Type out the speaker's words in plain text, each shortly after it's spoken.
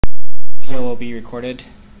Video will be recorded,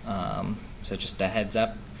 so just a heads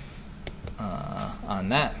up on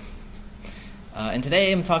that. And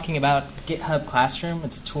today I'm talking about GitHub Classroom.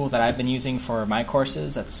 It's a tool that I've been using for my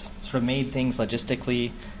courses that's sort of made things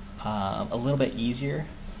logistically a little bit easier.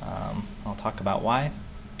 I'll talk about why.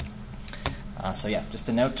 So yeah, just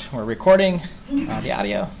a note, we're recording the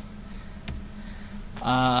audio.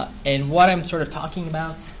 And what I'm sort of talking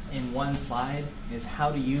about in one slide is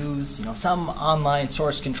how to use some online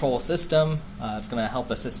source control system. It's going to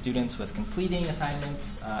help assist students with completing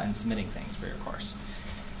assignments and submitting things for your course.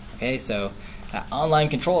 Okay, so that online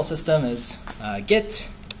control system is Git,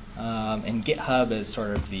 and GitHub is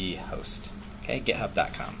sort of the host. Okay,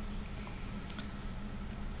 github.com.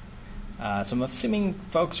 So I'm assuming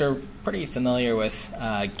folks are pretty familiar with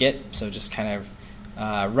Git, so just kind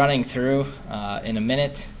of running through in a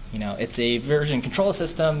minute. It's a version control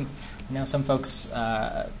system. Some folks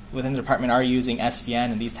within the department are using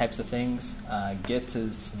SVN and these types of things. Git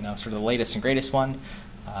is sort of the latest and greatest one.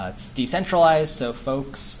 It's decentralized, so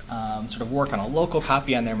folks sort of work on a local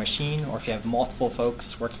copy on their machine, or if you have multiple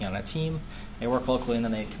folks working on a team, they work locally and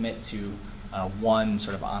then they commit to one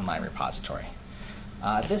sort of online repository.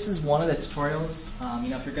 This is one of the tutorials.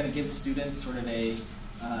 If you're going to give students sort of a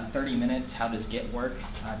 30-minute how does Git work,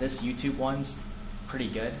 this YouTube one's pretty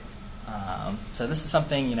good. So this is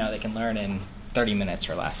something they can learn in 30 minutes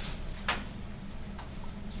or less.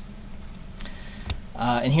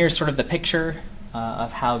 And here's sort of the picture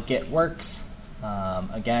of how Git works.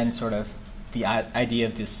 Again, sort of the idea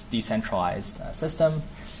of this decentralized system.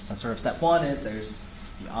 So sort of step one is there's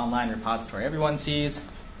the online repository everyone sees.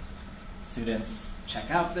 Students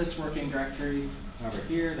check out this working directory over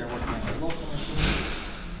here. They're working on their local machine.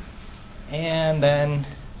 And then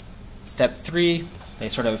step three, they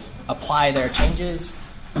sort of apply their changes,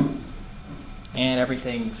 and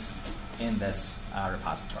everything's in this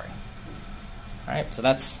repository. All right, so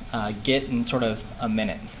that's Git in sort of a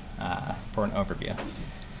minute for an overview.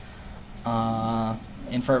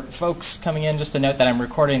 And for folks coming in, just a note that I'm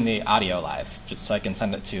recording the audio live, just so I can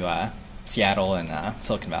send it to Seattle and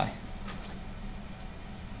Silicon Valley.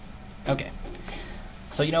 Okay,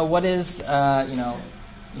 so what is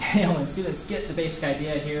when students get the basic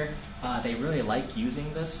idea here, they really like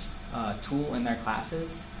using this tool in their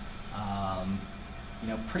classes.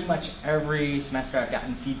 Pretty much every semester I've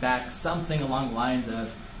gotten feedback, something along the lines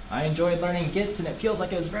of, I enjoyed learning Git and it feels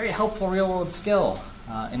like it was a very helpful real-world skill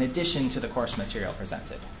in addition to the course material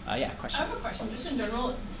presented. Yeah, question? I have a question. Just in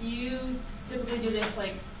general, do you typically do this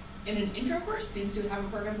like in an intro course, students who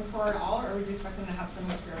haven't programmed before at all, or would you expect them to have some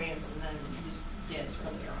experience and then introduce Git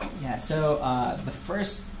sort of later on? Yeah, so the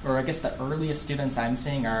first, or I guess the earliest students I'm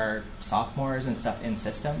seeing are sophomores and stuff in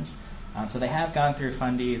systems. So they have gone through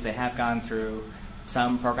fundies, they have gone through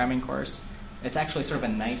some programming course. It's actually sort of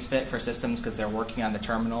a nice fit for systems because they're working on the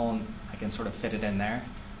terminal and I can sort of fit it in there.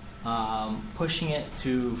 Pushing it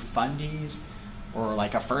to fundies or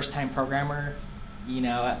like a first-time programmer,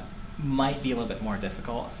 it might be a little bit more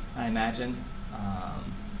difficult, I imagine.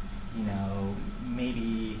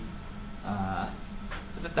 Maybe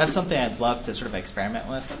that's something I'd love to sort of experiment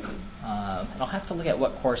with. And I'll have to look at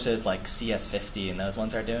what courses like CS50 and those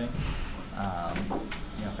ones are doing,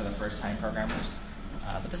 for the first-time programmers.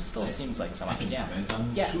 But this still seems like something. I can comment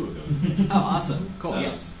on Yeah. two of those. Oh, awesome. Cool.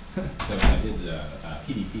 Yes. So I did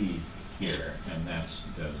PDP here, and that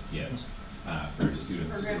does Git for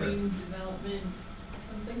students. Programming, development,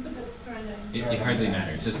 something to It hardly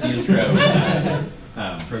matters. Just the intro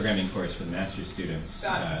programming course for the master's students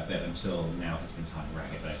that until now has been taught in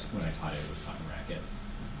Racket, but when I taught it, it was taught in Racket.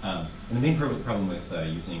 And the main problem with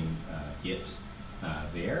using Git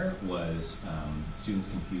there was students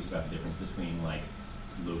confused about the difference between like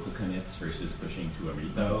local commits versus pushing to a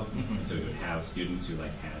repo. And so we would have students who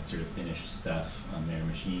had sort of finished stuff on their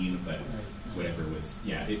machine, but whatever was,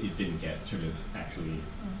 it didn't get sort of actually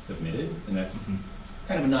submitted. And that's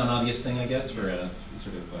kind of a non-obvious thing, I guess, for a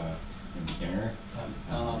sort of beginner.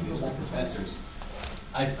 Professors,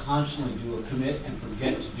 I constantly do a commit and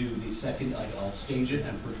forget to do the second, I'll stage it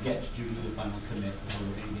and forget to do the final commit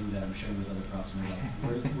or anything that I'm sharing with other profs. And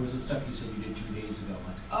where's the stuff you said you did 2 days ago? I'm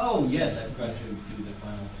like, oh yes, I forgot to do the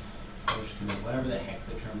final push commit, whatever the heck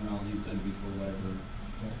the terminology is going to be for whatever.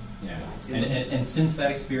 Yeah, and since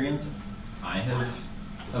that experience, I have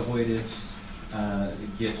avoided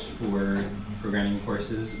Git for programming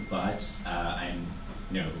courses, but I'm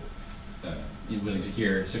willing to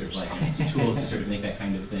hear sort of tools to sort of make that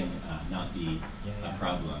kind of thing not be a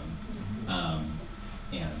problem.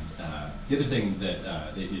 And the other thing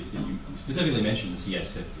that is you specifically mentioned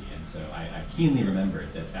CS50, and so I keenly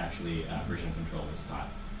remembered that actually version control was taught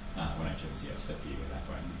when I chose CS50 way back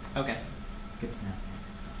when. Okay. Good to know.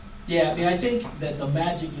 Yeah, I mean, I think that the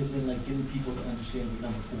magic is in like getting people to understand what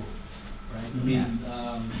number 4 is, right? I mean,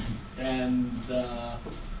 and the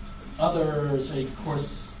other, say,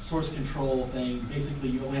 source control thing, basically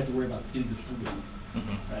you only have to worry about getting the 3,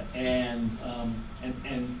 right? And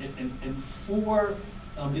 4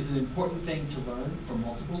 is an important thing to learn for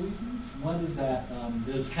multiple reasons. One is that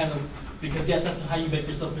there's kind of, because yes, that's how you make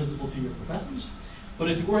yourself visible to your professors. But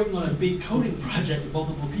if you're working on a big coding project with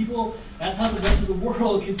multiple people, that's how the rest of the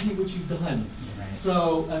world can see what you've done. Right.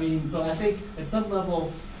 So, I mean, so I think at some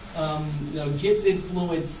level, Git's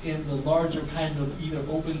influence in the larger kind of either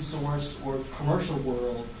open source or commercial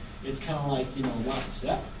world is kind of like,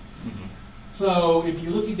 lockstep. So if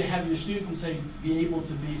you're looking to have your students, say, be able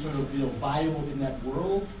to be sort of, viable in that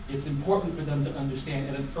world, it's important for them to understand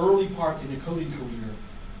at an early part in their coding career,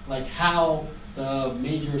 like how the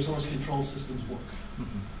major source control systems work.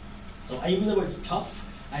 So even though it's tough,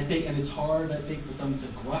 I think, and it's hard, I think, for them to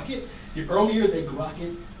grok it, the earlier they grok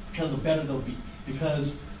it, kind of the better they'll be.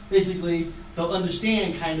 Because basically, they'll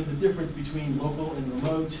understand kind of the difference between local and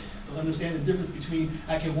remote. They'll understand the difference between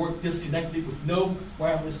I can work disconnected with no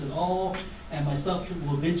wireless at all, and my stuff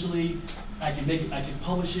will eventually, I can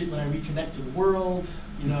publish it when I reconnect to the world,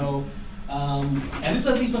 and this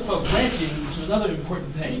doesn't even talk about branching, which is another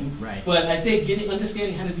important thing. Right. But I think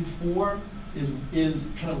understanding how to do 4 is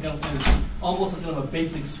kind of almost kind of a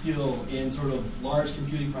basic skill in sort of large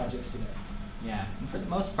computing projects today. Yeah, and for the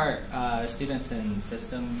most part, students in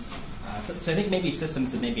systems, so I think maybe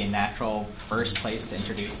systems is maybe a natural first place to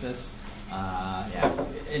introduce this.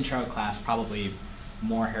 Intro class probably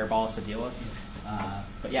more hairballs to deal with.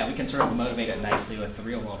 But yeah, we can sort of motivate it nicely with the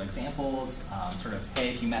real world examples. Sort of, hey,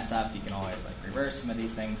 if you mess up, you can always like reverse some of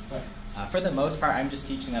these things. Right. For the most part, I'm just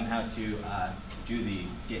teaching them how to do the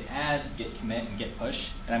git add, git commit, and git push.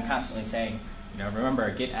 And I'm constantly saying,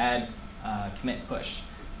 remember git add, commit, push.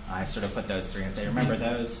 I sort of put those 3, and if they remember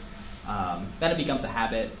those, then it becomes a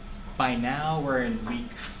habit. By now, we're in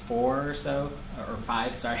week 4 or so, or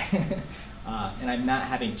 5, sorry. And I'm not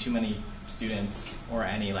having too many students or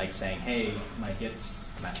any like saying, hey, my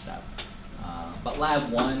git's messed up. But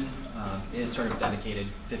lab 1 is sort of dedicated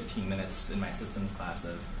 15 minutes in my systems class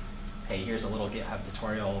of, hey, here's a little GitHub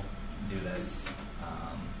tutorial, do this.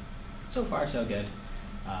 So far, so good.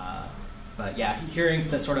 But yeah, hearing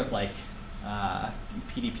the sort of like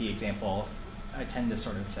PDP example, I tend to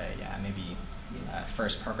sort of say, yeah, maybe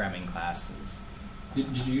first programming class is.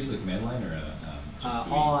 Did you use the command line or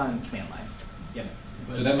all on command line? Yep.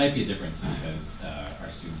 So that might be a difference because our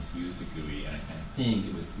students used a GUI, and I kind of think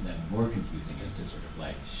it was then more confusing as to sort of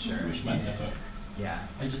like which button to hook. Yeah.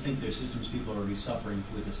 I just think their systems people are already suffering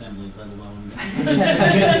with assembly, let alone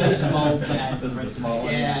a small bad. This is a small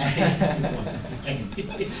one. Yeah.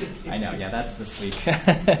 I know. Yeah, that's this week.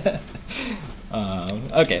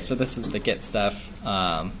 Okay, so this is the Git stuff.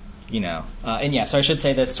 And yeah, so I should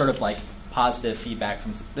say this sort of like positive feedback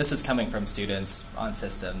from this is coming from students on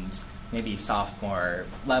systems, maybe sophomore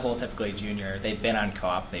level, typically junior. They've been on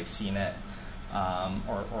co-op, they've seen it,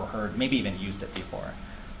 or heard, maybe even used it before.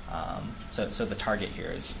 So the target here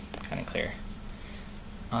is kind of clear.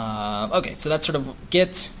 Okay, so that's sort of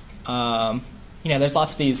Git. There's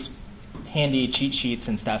lots of these handy cheat sheets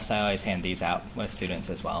and stuff, so I always hand these out with students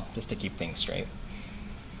as well, just to keep things straight.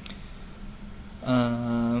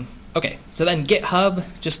 Okay, so then GitHub,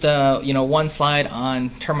 just one slide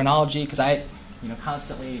on terminology, because I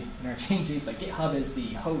constantly interchange these, but GitHub is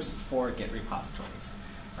the host for Git repositories,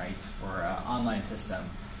 right, for an online system.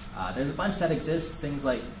 There's a bunch that exist, things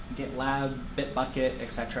like GitLab, Bitbucket,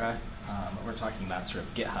 etc. But we're talking about sort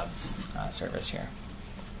of GitHub's service here.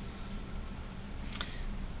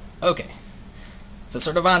 Okay, so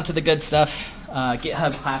sort of on to the good stuff.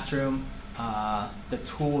 GitHub Classroom, the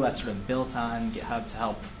tool that's sort of built on GitHub to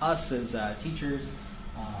help us as teachers,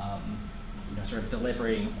 sort of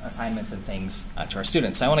delivering assignments and things to our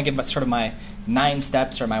students. So I want to give sort of my 9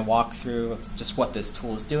 steps or my walkthrough of just what this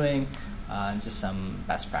tool is doing and just some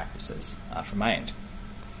best practices from my end.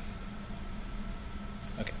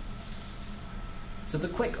 Okay. So the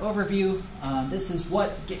quick overview, this is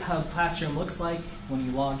what GitHub Classroom looks like when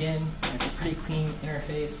you log in. It's a pretty clean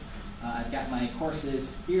interface. I've got my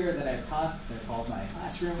courses here that I've taught. They're called my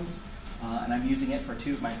classrooms, and I'm using it for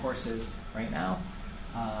 2 of my courses right now.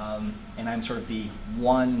 And I'm sort of the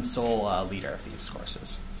one sole leader of these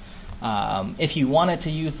courses. If you wanted to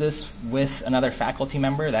use this with another faculty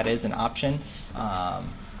member, that is an option.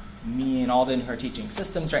 Me and Alden, who are teaching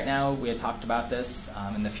systems right now, we had talked about this.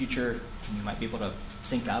 In the future, you might be able to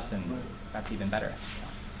sync up, and that's even better.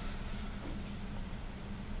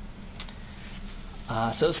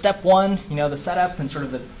 So step 1, the setup and sort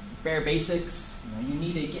of the bare basics. You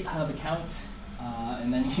need a GitHub account,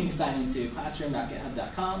 and then you can sign into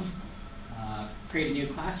classroom.github.com. Create a new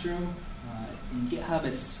classroom. In GitHub,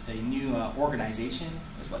 it's a new organization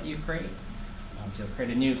is what you create. So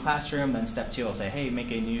create a new classroom, then step 2 will say, hey,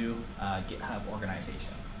 make a new GitHub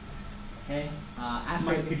organization. Okay.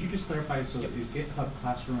 Mike, could you just clarify, so is GitHub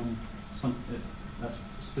Classroom a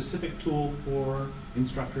specific tool for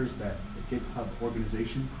instructors that the GitHub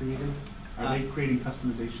organization created? Are they creating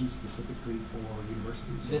customization specifically for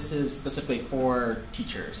universities? This is specifically for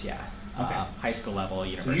teachers, yeah. Okay. High school level So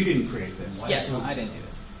universities. you didn't create this? Yes, I didn't do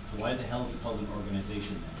this. So why the hell is it called an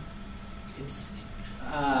organization then? It's,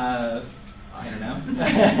 I don't know.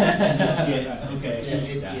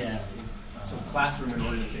 Okay. Yeah. So classroom and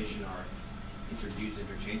organization are used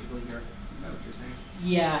interchangeably here? Is that what you're saying?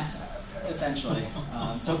 Yeah, essentially.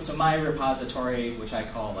 So my repository, which I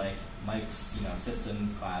call like Mike's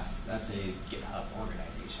systems class, that's a GitHub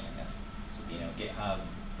organization, I guess. So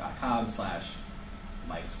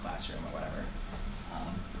github.com/Mike's classroom or whatever.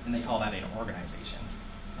 And they call that an organization,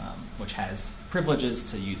 which has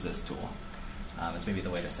privileges to use this tool. Is maybe the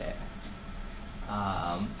way to say it.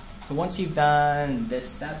 So once you've done this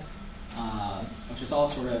step, which is all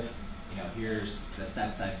sort of, here's the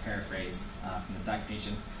steps I've paraphrased from this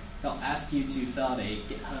documentation, they'll ask you to fill out a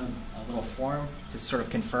GitHub little form to sort of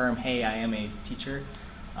confirm, hey, I am a teacher.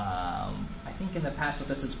 I think in the past what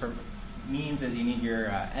this means is you need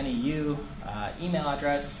your NEU email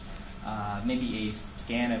address, maybe a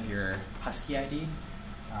scan of your Husky ID,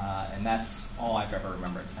 and that's all I've ever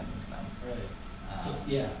remembered sending to them. Right. So,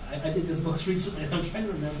 yeah, I did this most recently, and I'm trying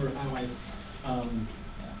to remember how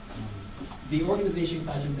the organization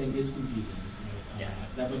classroom thing is confusing. Right? Yeah.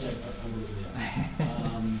 That much I will agree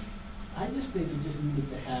on. I just think we just needed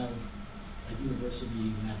to have a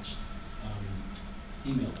university matched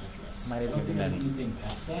email address. Might have I don't think been anything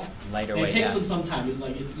past that. Lighter It weight, takes yeah. them some time.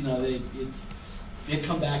 They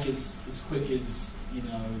come back as quick as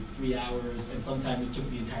 3 hours, and sometimes it took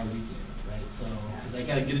the entire weekend. Right, so because I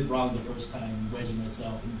got to get it wrong the first time, wedging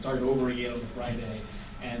myself, and started over again on the Friday,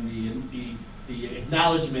 and the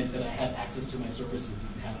acknowledgement that I had access to my services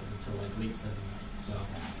didn't happen until like late Sunday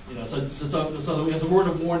night. So so as a word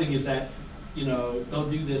of warning is that don't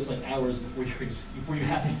do this like hours before you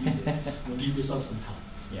have to use it. Give yourself some time.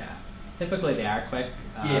 Yeah. Typically they are quick.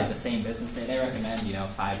 Yeah. The same business day. They recommend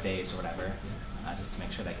 5 days or whatever, just to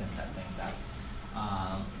make sure they can set things up.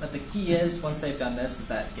 But the key is, once they've done this, is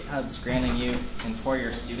that GitHub's granting you and for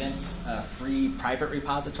your students free private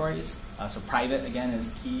repositories. So private, again,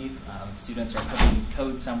 is key. Students are putting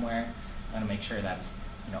code somewhere. I want to make sure that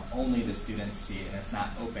only the students see it and it's not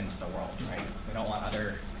open to the world, right? We don't want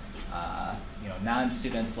other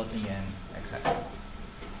non-students looking in, etc.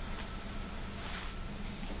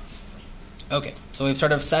 Okay, so we've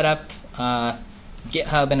sort of set up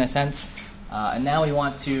GitHub in a sense. And now we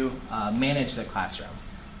want to manage the classroom.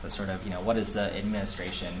 So sort of, what does the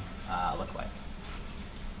administration look like?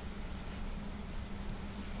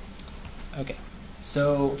 Okay,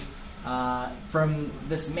 so from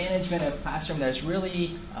this management of classroom, there's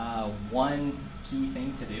really one key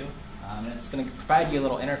thing to do. And it's going to provide you a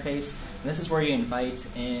little interface. And this is where you invite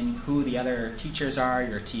in who the other teachers are,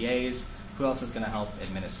 your TAs, who else is going to help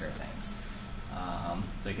administer things.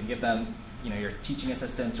 So you can give them your teaching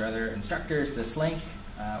assistants or other instructors this link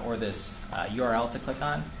or this URL to click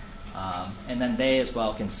on, and then they as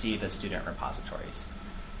well can see the student repositories.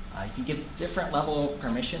 You can give different level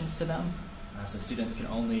permissions to them, so students can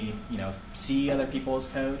only see other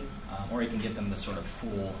people's code, or you can give them the sort of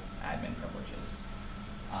full admin privileges.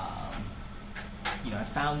 I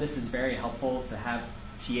found this is very helpful to have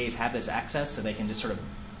TAs have this access so they can just sort of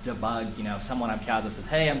debug. If someone on Piazza says,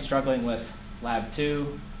 hey, I'm struggling with Lab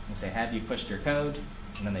 2, and say, have you pushed your code?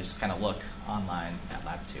 And then they just kind of look online at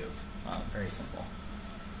Lab 2. Very simple.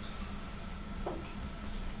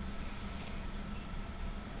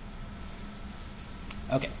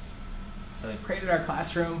 Okay, so we've created our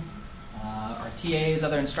classroom. Our TAs,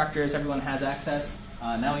 other instructors, everyone has access.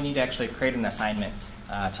 Now we need to actually create an assignment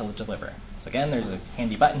to deliver. So again, there's a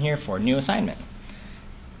handy button here for new assignment.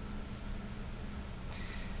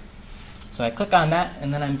 So I click on that,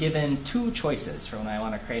 and then I'm given 2 choices for when I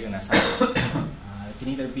want to create an assignment. It can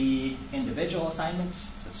either be individual assignments,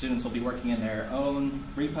 so students will be working in their own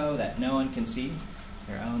repo that no one can see,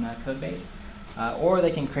 their own code base, or they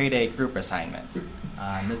can create a group assignment.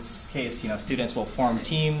 In this case, students will form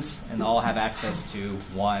teams, and they'll all have access to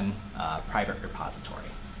one private repository.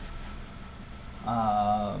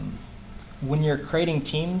 When you're creating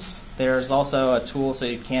teams, there's also a tool so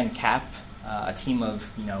you can cap a team of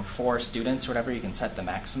 4 students or whatever. You can set the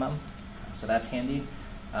maximum, so that's handy.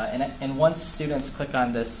 And once students click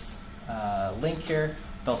on this link here,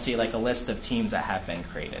 they'll see like a list of teams that have been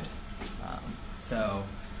created. So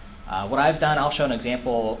what I've done, I'll show an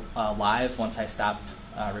example live once I stop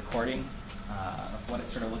recording of what it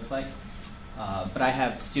sort of looks like. But I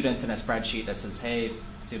have students in a spreadsheet that says, hey,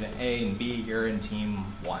 student A and B, you're in team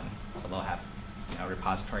 1. So they'll have a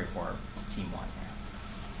repository for team 1 here.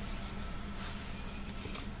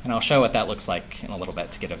 And I'll show what that looks like in a little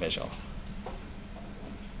bit to get a visual.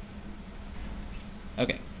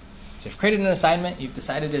 Okay, so you've created an assignment, you've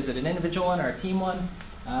decided is it an individual one or a team one,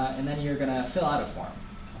 and then you're going to fill out a form.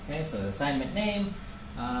 Okay, so the assignment name.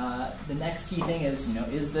 The next key thing is,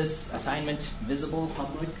 is this assignment visible,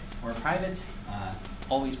 public, or private?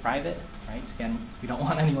 Always private, right? Again, we don't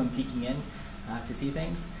want anyone peeking in to see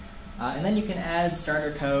things. And then you can add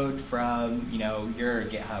starter code from, your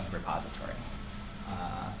GitHub repository.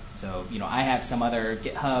 So, I have some other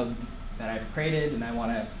GitHub that I've created, and I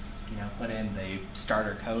want to, put in the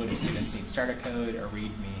starter code if students need starter code or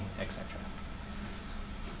README, etc.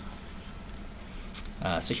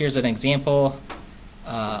 So here's an example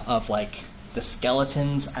of like the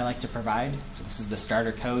skeletons I like to provide. So this is the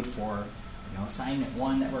starter code for assignment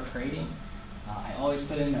 1 that we're creating. I always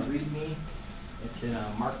put in a README. It's in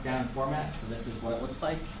a markdown format, so this is what it looks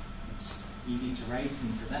like. It's easy to write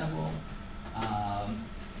and presentable.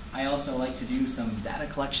 I also like to do some data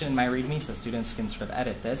collection in my README so students can sort of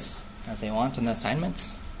edit this as they want in the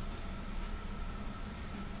assignments.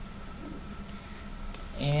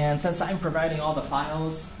 And since I'm providing all the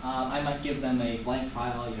files, I might give them a blank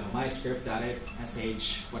file,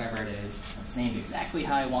 myscript.sh, whatever it is. It's named exactly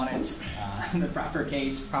how I want it, the proper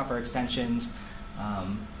case, proper extensions.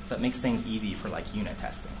 So it makes things easy for like unit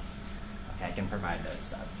testing. Okay, I can provide those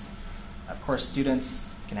steps. Of course,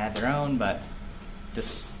 students can add their own, but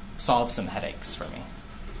this solves some headaches for me.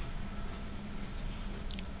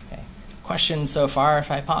 Okay, questions so far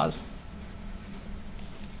if I pause?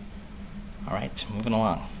 All right, moving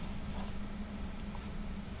along.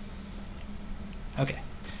 Okay,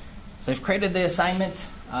 so I've created the assignment.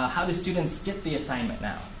 How do students get the assignment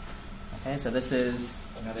now? Okay, so this is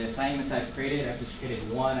the assignments I've created. I've just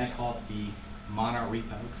created one. I call it the mono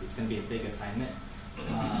repo because it's going to be a big assignment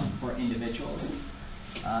for individuals.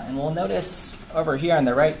 And we'll notice over here on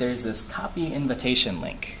the right, there's this copy invitation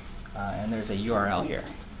link, and there's a URL here.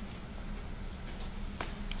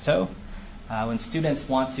 So when students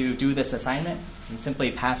want to do this assignment, you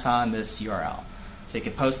simply pass on this URL. So you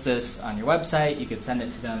could post this on your website, you could send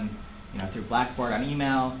it to them through Blackboard on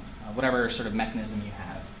email, whatever sort of mechanism you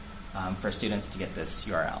have for students to get this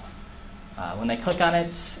URL. When they click on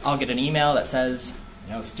it, I'll get an email that says,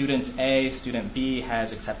 student A, student B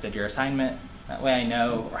has accepted your assignment. That way I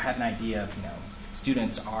know or have an idea of,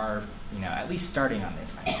 students are, at least starting on the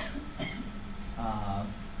assignment.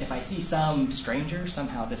 If I see some stranger,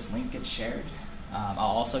 somehow this link gets shared, I'll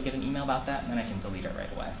also get an email about that, and then I can delete it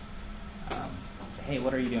right away. Say, hey,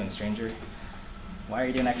 what are you doing, stranger? Why are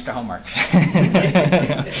you doing extra homework?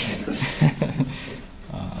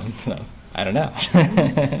 So, I don't know.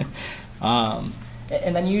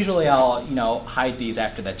 And then usually I'll, hide these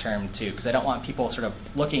after the term too, because I don't want people sort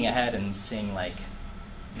of looking ahead and seeing like,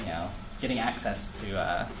 getting access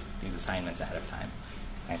to these assignments ahead of time.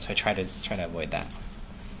 All right, so I try to avoid that.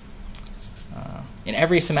 In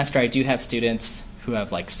every semester, I do have students who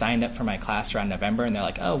have like signed up for my class around November, and they're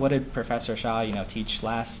like, "Oh, what did Professor Shaw, teach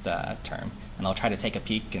last term?" And I'll try to take a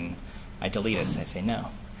peek, and I delete it. So I say no.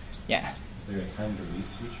 Yeah. Is there a timed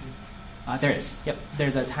release feature? There is. Yep.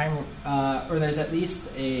 There's a time, or there's at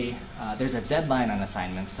least there's a deadline on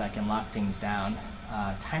assignments, so I can lock things down.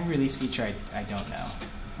 Time release feature, I don't know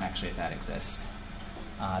actually if that exists.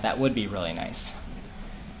 That would be really nice.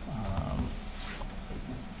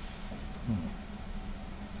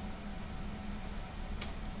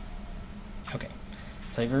 Okay,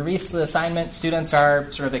 so I've released the assignment. Students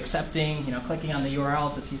are sort of accepting, clicking on the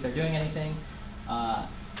URL to see if they're doing anything.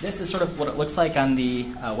 This is sort of what it looks like on the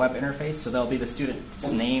web interface. So there'll be the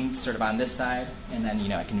student's name sort of on this side, and then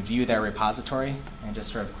I can view their repository and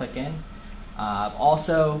just sort of click in.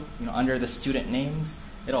 Also, under the student names,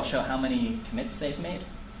 it'll show how many commits they've made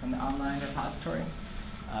from the online repository.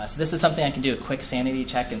 So this is something I can do a quick sanity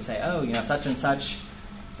check and say, oh, such and such,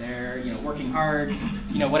 they're working hard,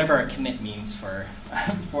 whatever a commit means for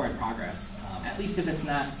forward progress. At least if it's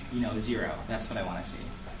not 0, that's what I want to see.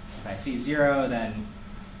 If I see 0, then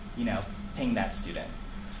ping that student.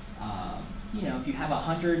 If you have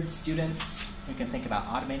 100 students, you can think about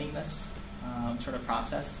automating this sort of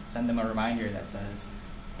process. Send them a reminder that says,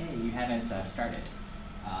 hey, you haven't started.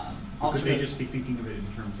 Could they just be thinking of it in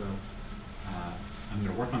terms of I'm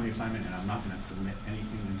going to work on the assignment and I'm not going to submit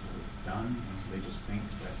anything until it's done, and so they just think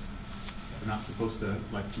that they're not supposed to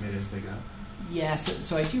like commit as they go? Yeah,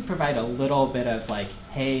 so I do provide a little bit of like,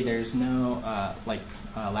 hey, there's no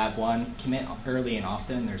Lab 1 commit early and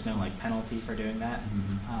often. There's no like penalty for doing that.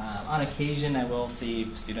 Mm-hmm. On occasion, I will see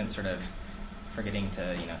students sort of forgetting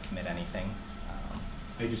to commit anything.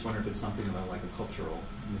 I just wonder if it's something about like a cultural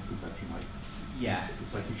misconception, like Yeah.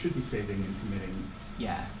 it's like you should be saving and committing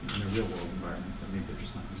Yeah. in a real world environment, but maybe they're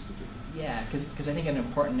just not used to doing it. Yeah, because I think an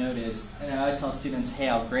important note is, and I always tell students, hey,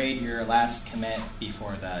 I'll grade your last commit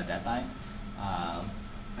before the deadline.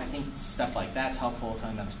 I think stuff like that's helpful,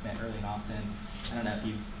 telling them to commit early and often. I don't know if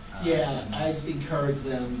you've... Yeah, I encourage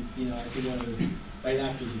them, if they want to, right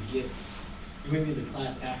after the Git, maybe the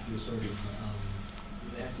class after sort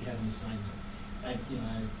of, they actually have an assignment. I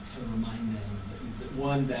kind of remind them that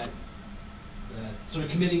one, that sort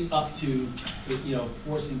of committing up to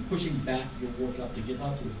pushing back your work up to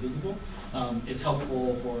GitHub so it's visible is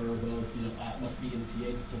helpful for both, must be in the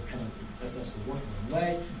TAs to kind of assess the work in a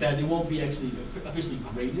way that it won't be actually officially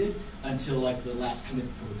graded until like the last commit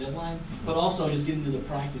before the deadline, but also just getting into the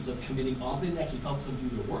practice of committing often actually helps them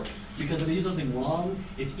do their work, because if they do something wrong,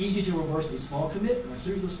 it's easy to reverse a small commit or a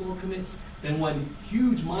series of small commits than one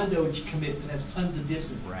huge Mondo commit that has tons of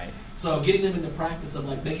diffs in it. Right. So getting them in the practice of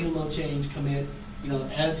like making a little change, commit,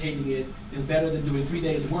 annotating it is better than doing 3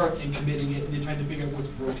 days work and committing it and then trying to figure out what's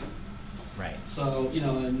broken. Right. So,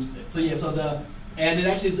 and it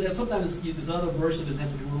actually is, sometimes this other version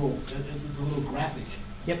has a little graphic,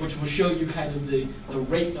 Yep. which will show you kind of the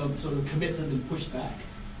rate of sort of commits that have been pushed back.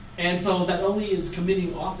 And so that only is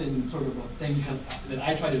committing often sort of a thing that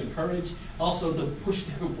I try to encourage, also to push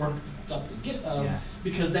their work back up to GitHub,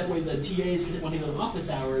 because that way the TAs, when they go to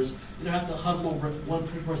office hours, they don't have to huddle over one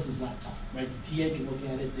person's laptop, right? The TA can look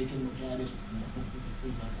at it, they can look at it,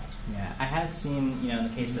 things like that. Yeah, I have seen, in the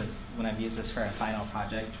case of when I've used this for a final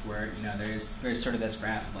project where, there's sort of this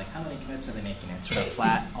graph of like how many commits are they making? It's sort of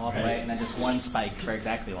flat all the way, and then just one spike for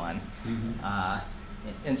exactly one. Mm-hmm.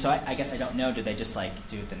 And so I guess I don't know, did they just like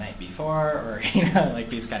do it the night before or, like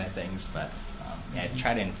these kind of things, but I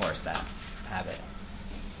try to enforce that habit.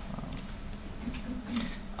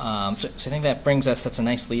 So I think that brings us, that's a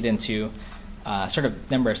nice lead into sort of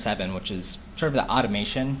number 7, which is sort of the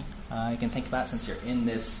automation you can think about since you're in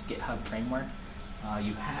this GitHub framework.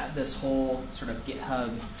 You have this whole sort of GitHub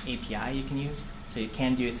API you can use. So you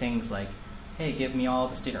can do things like, hey, give me all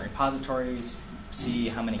the student repositories, see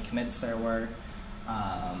how many commits there were,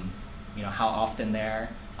 how often there.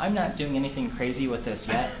 I'm not doing anything crazy with this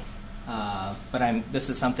yet, but this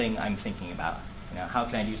is something I'm thinking about. How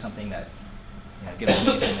can I do something that gives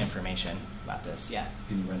me some information about this? Yeah.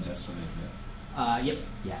 Can you run tests on it? Yep.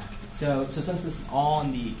 Yeah. So since this is all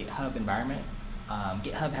in the GitHub environment,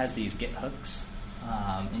 GitHub has these Git hooks,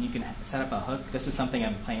 and you can set up a hook. This is something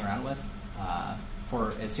I'm playing around with.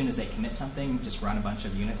 For as soon as they commit something, just run a bunch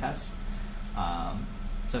of unit tests.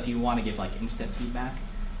 So if you want to give like instant feedback,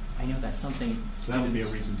 I know that's something. So that would be a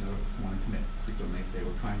reason to want to commit frequently if they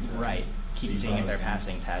were trying to keep seeing if they're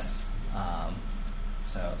passing tests.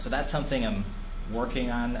 So that's something I'm working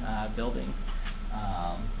on building,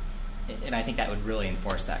 and I think that would really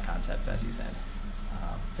enforce that concept, as you said.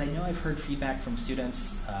 I know I've heard feedback from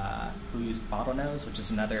students who use Bottlenose, which is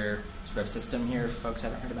another sort of system here folks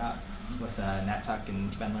haven't heard about, with NatTuck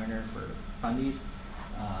and Ben Lerner for fundies.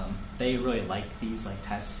 They really like these like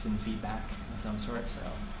tests and feedback of some sort, so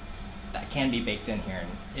that can be baked in here, and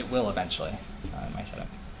it will eventually in my setup.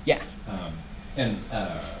 Yeah.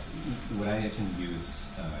 What I tend to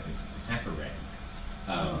use is HackerRank,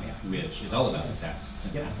 which is all about the tests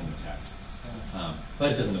and passing the tests.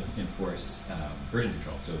 But it doesn't enforce version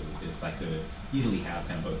control, so if I could easily have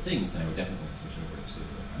kind of both things, then I would definitely switch over to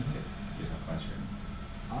GitHub Classroom.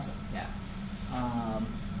 Awesome, yeah.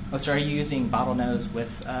 So are you using Bottlenose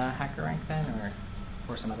with HackerRank then,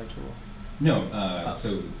 or some other tool? No,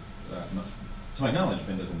 to my knowledge,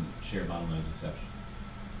 Ben doesn't share Bottlenose except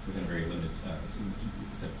within a very limited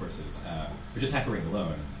set of courses. But just HackerRank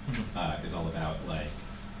alone is all about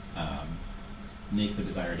make the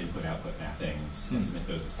desired input-output mappings and submit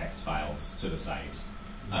those as text files to the site.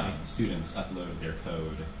 Students upload their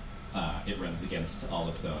code. It runs against all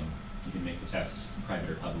of them. You can make the tests private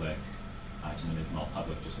or public. To make them all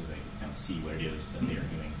public just so they can kind of see what it is that they are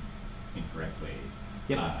doing incorrectly.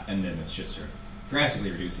 And then it's just sort of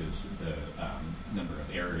drastically reduces the number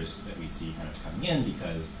of errors that we see kind of coming in,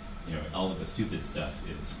 because all of the stupid stuff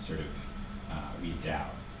is sort of weeded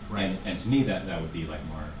out. Right. And to me that would be like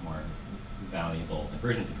more valuable than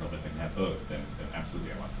version control. But if I can have both, then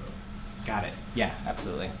absolutely I want both. Got it. Yeah,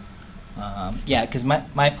 absolutely. Yeah, because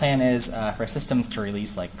my plan is for systems to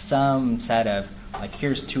release like some set of, like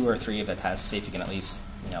here's 2 or 3 of the tests, see if you can at least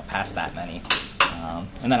pass that many.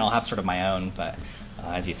 And then I'll have sort of my own, but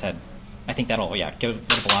as you said, I think that'll get rid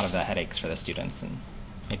of a lot of the headaches for the students and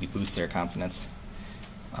maybe boost their confidence.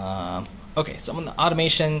 Okay, so on the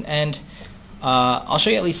automation end, I'll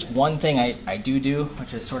show you at least one thing I do,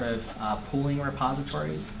 which is sort of pooling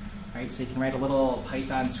repositories. Right, so you can write a little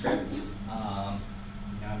Python script.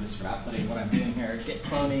 I'm just sort of outputting what I'm doing here. Git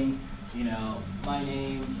cloning, my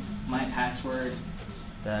name, my password,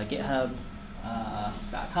 the github.com,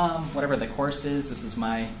 whatever the course is. This is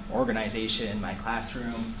my organization, my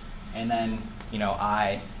classroom, and then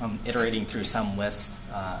I'm iterating through some list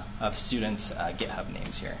of students' GitHub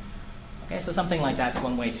names here. Okay, so something like that's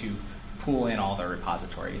one way to pool in all the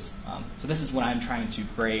repositories. So this is when I'm trying to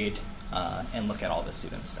grade and look at all the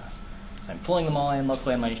student stuff. So I'm pulling them all in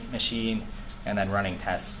locally on my machine and then running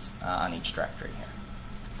tests on each directory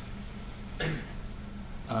here.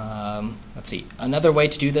 Let's see, another way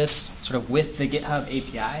to do this sort of with the GitHub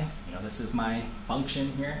API, this is my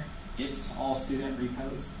function here, gets all student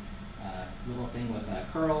repos, little thing with a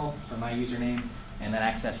curl for my username, and then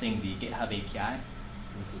accessing the GitHub API.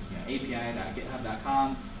 This is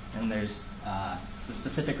api.github.com, and there's the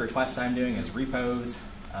specific request I'm doing is repos,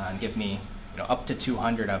 and give me up to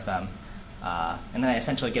 200 of them. And then I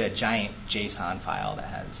essentially get a giant JSON file that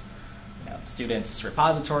has students'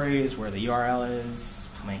 repositories, where the URL is,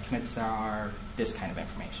 how many commits there are, this kind of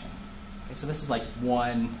information. Okay, so this is like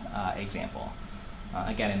one example.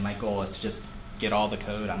 Again, and my goal is to just get all the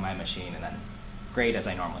code on my machine and then grade as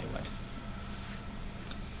I normally would.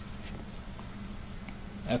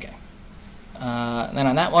 Okay. Then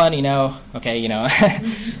on that one, okay,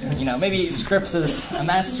 maybe scripts is a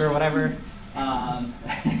mess or whatever. And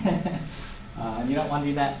you don't want to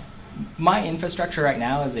do that. My infrastructure right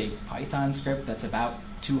now is a Python script that's about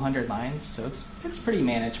 200 lines, so it's pretty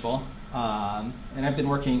manageable. And I've been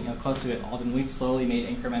working closely with Alden. We've slowly made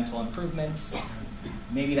incremental improvements.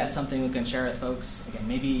 Maybe that's something we can share with folks. Again,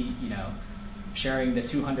 maybe sharing the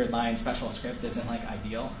 200-line special script isn't like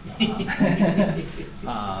ideal,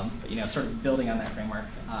 but sort of building on that framework.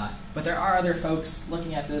 But there are other folks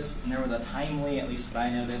looking at this, and there was a timely, at least what I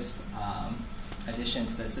noticed, addition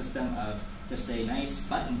to the system of just a nice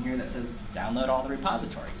button here that says download all the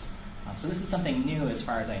repositories. So this is something new as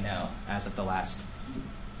far as I know, as of the last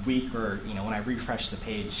week or when I refreshed the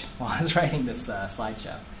page while I was writing this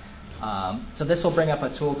slideshow. So this will bring up a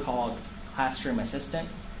tool called Classroom Assistant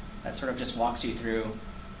that sort of just walks you through,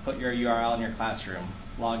 put your URL in your classroom,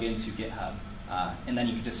 log into GitHub, and then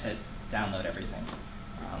you can just hit download everything.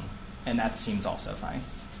 And that seems also fine.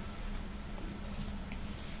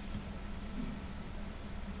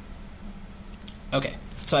 Okay,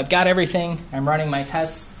 so I've got everything. I'm running my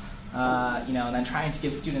tests, and then trying to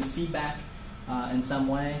give students feedback in some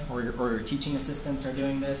way, or your teaching assistants are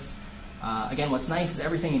doing this. Again, what's nice is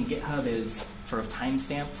everything in GitHub is sort of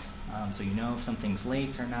time-stamped, so you know if something's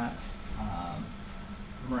late or not. I'm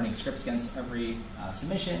running scripts against every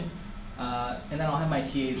submission, and then I'll have my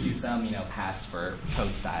TAs do some, pass for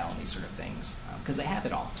code style and these sort of things, because they have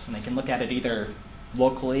it all, and they can look at it either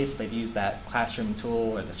locally if they've used that classroom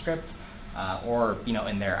tool or the script, or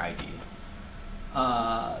in their ID.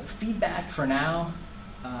 Feedback for now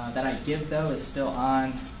that I give though is still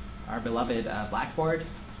on our beloved Blackboard,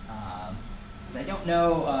 because I don't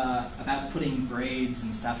know about putting grades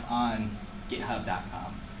and stuff on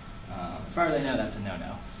github.com. As far as I know, that's a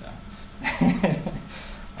no-no. So,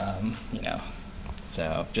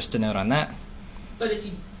 so just a note on that. But if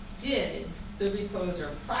you did, the repos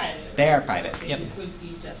are private. They are right? private. So Yep. it would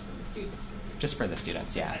be just for the students to see. Just for the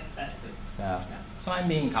students, yeah. Yeah. So I'm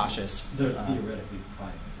being cautious. They're theoretically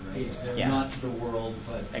private, right? They're Yeah. not to the world,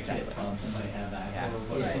 but Exactly. GitHub might have access, Yeah. or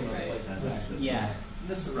what Right, some other right. place has access to. Yeah.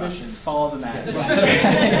 This Russians. falls in that.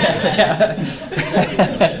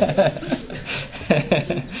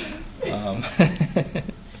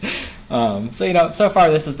 So so far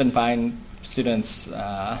this has been fine. Students,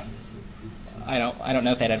 I don't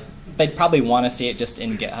know if they'd probably want to see it just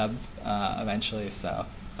in GitHub eventually. So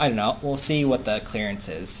I don't know. We'll see what the clearance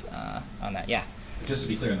is on that. Yeah. Just to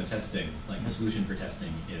be clear on the testing, like the solution for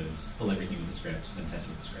testing is pull everything with the script, then test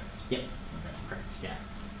with the script. Yep. Okay. Correct. Yeah.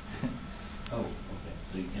 Oh, okay,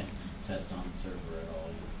 so you can't test on the server at all,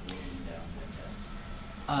 you're loading down the test.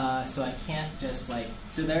 So I can't just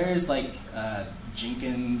so there's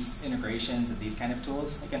Jenkins integrations of these kind of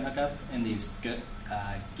tools I can hook up, and these good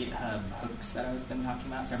GitHub hooks that I've been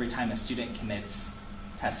talking about. So every time a student commits,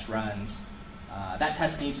 test runs, that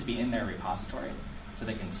test needs to be in their repository so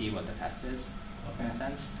they can see what the test is, in a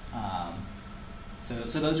sense.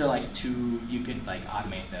 So those are like two, you could like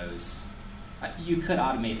automate those. You could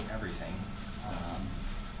automate everything.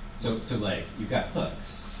 So like you've got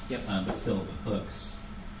hooks, Yep. But still the hooks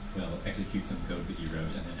will execute some code that you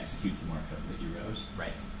wrote and then execute some more code that you wrote,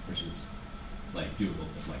 Right. which is like doable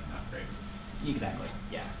but like not great. Exactly.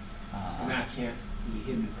 Yeah. And that can't be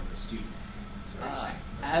hidden from the student. is what you're saying.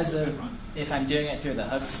 As of, if I'm doing it through the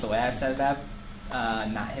hooks, the way I've set it up,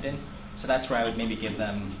 not hidden. So that's where I would maybe give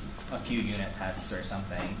them a few unit tests or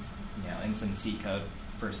something, in some C code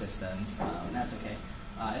for systems, and that's okay.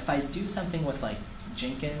 If I do something with like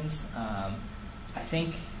Jenkins, I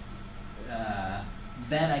think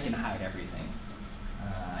then I can hide everything.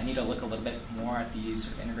 I need to look a little bit more at these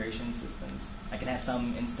sort of integration systems. I can have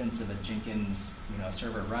some instance of a Jenkins,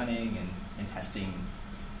 server running and testing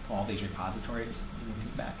all these repositories, giving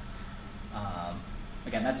feedback.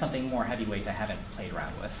 Again, that's something more heavyweight I haven't played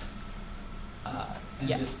around with. And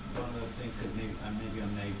Yeah. just one other thing, because maybe I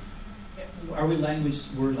may, are we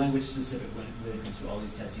we're language specific when it comes to all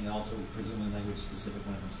these testing, also presumably language specific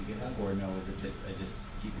when it comes to GitHub, or no, is it that I just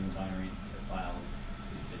keeping a binary file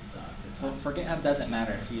if it's Well, for GitHub, doesn't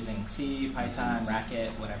matter if you're using C, Python, Racket,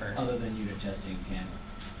 whatever. other than unit testing can?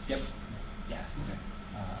 Yep. Yeah. Okay.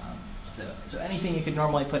 So anything you could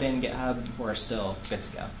normally put in GitHub, we're still good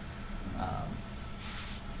to go.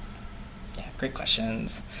 Yeah, great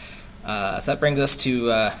questions. So that brings us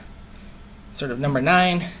to sort of number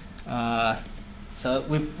 9. So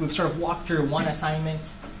we've sort of walked through one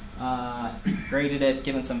assignment, graded it,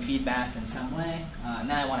 given some feedback in some way.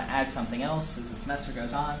 Now I want to add something else as the semester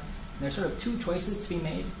goes on. And there's sort of 2 choices to be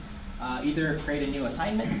made. Either create a new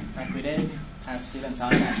assignment, like we did, pass students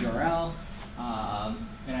on that URL,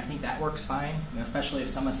 and I think that works fine, especially if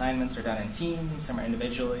some assignments are done in teams, some are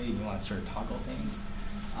individually, and you want to sort of toggle things.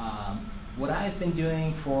 What I've been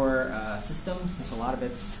doing for systems, since a lot of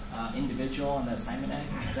it's individual on the assignment end,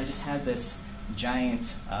 is I just have this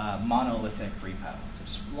giant monolithic repo, so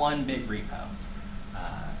just one big repo,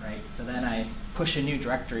 right? So then I push a new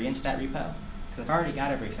directory into that repo, because I've already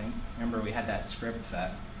got everything. Remember, we had that script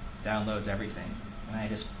that downloads everything, and I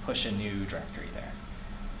just push a new directory there.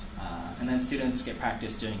 And then students get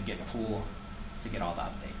practice doing git pull to get all the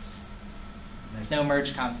updates. And there's no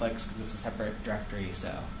merge conflicts because it's a separate directory,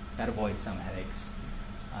 so that avoids some headaches.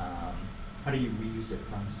 How do you reuse it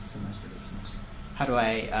from semester to semester? How do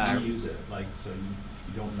I reuse it, like, so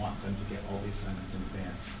you don't want them to get all the assignments in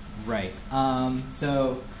advance? Right.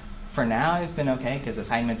 So for now, I've been okay because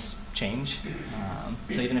assignments change.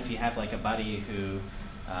 So even if you have like a buddy who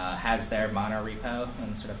has their mono repo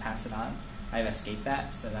and sort of pass it on, I've escaped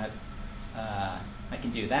that, so that I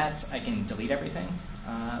can do that. I can delete everything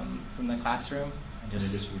from the classroom and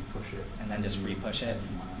just repush it. And then just repush it.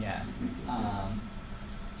 Yeah.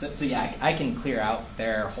 So yeah, I can clear out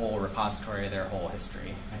their whole repository, their whole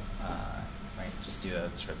history. Right. Just do a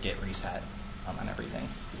sort of git reset on everything.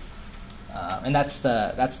 And that's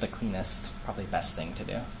the cleanest, probably best thing to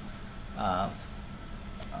do.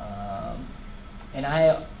 And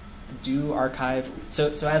I do archive. So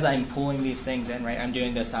as I'm pulling these things in, right, I'm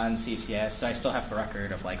doing this on CCS, so I still have the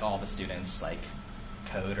record of like all the students' like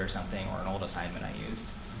code or something, or an old assignment I used,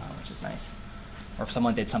 which is nice. Or if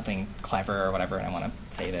someone did something clever or whatever and I want to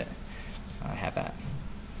save it, I have that.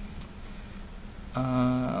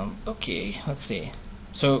 Okay, let's see.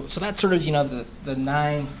 So that's sort of the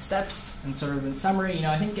 9 steps, and sort of in summary,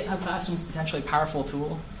 I think GitHub Classroom is potentially a powerful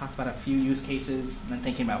tool. Talked about a few use cases, and then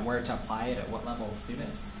thinking about where to apply it at what level of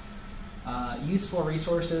students. Useful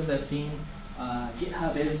resources I've seen.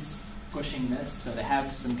 GitHub is pushing this, so they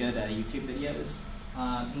have some good YouTube videos.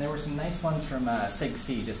 And there were some nice ones from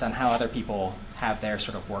SIG-C just on how other people have their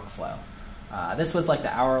sort of workflow. This was like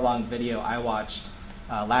the hour-long video I watched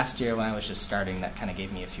last year when I was just starting that kind of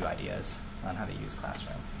gave me a few ideas on how to use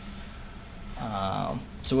Classroom.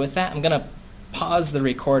 So with that, I'm going to pause the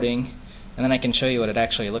recording, and then I can show you what it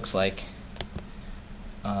actually looks like.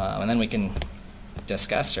 And then we can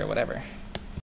discuss or whatever.